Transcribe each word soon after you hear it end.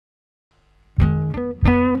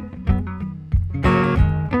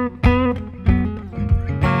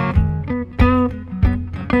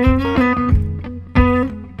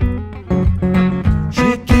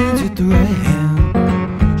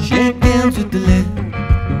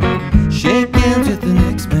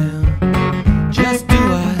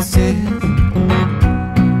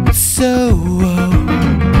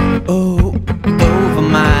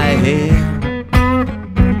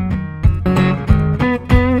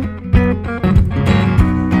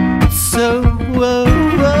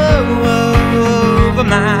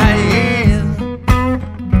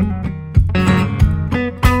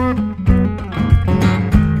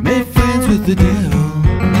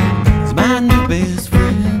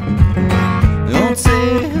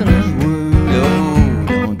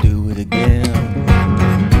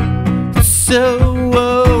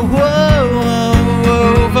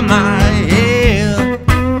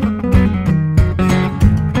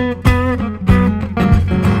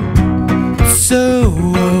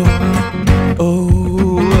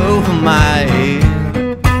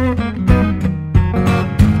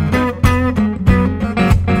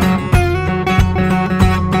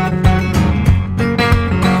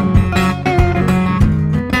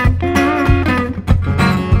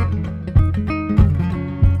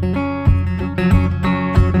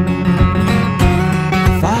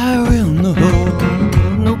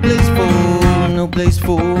place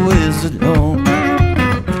for is alone.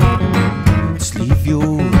 Just leave your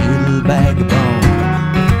little bag of bones.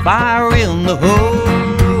 Fire in the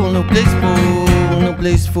hole, no place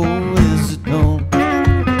for is alone.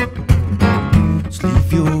 Just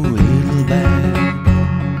leave your little bag.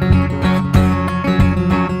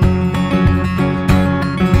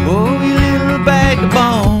 Oh, your little bag of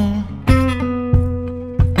bones.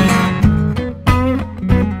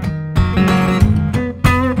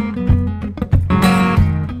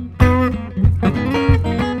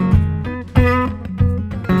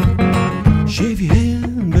 Shave your head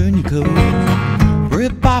and burn your clothes.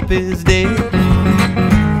 Rip Pop is dead.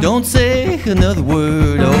 Don't say another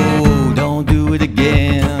word. Oh, don't do it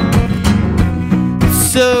again.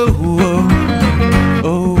 So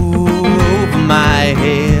over my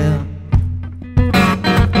head.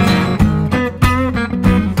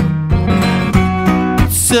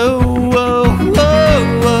 So over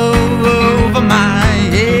my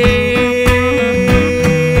head.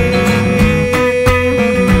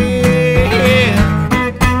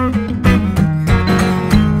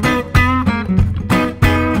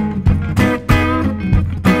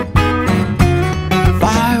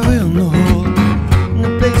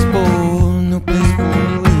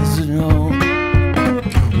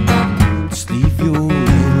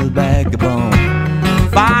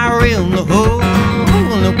 Fire in the hole,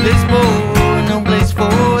 no place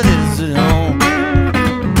for this at home.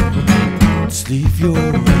 Just leave your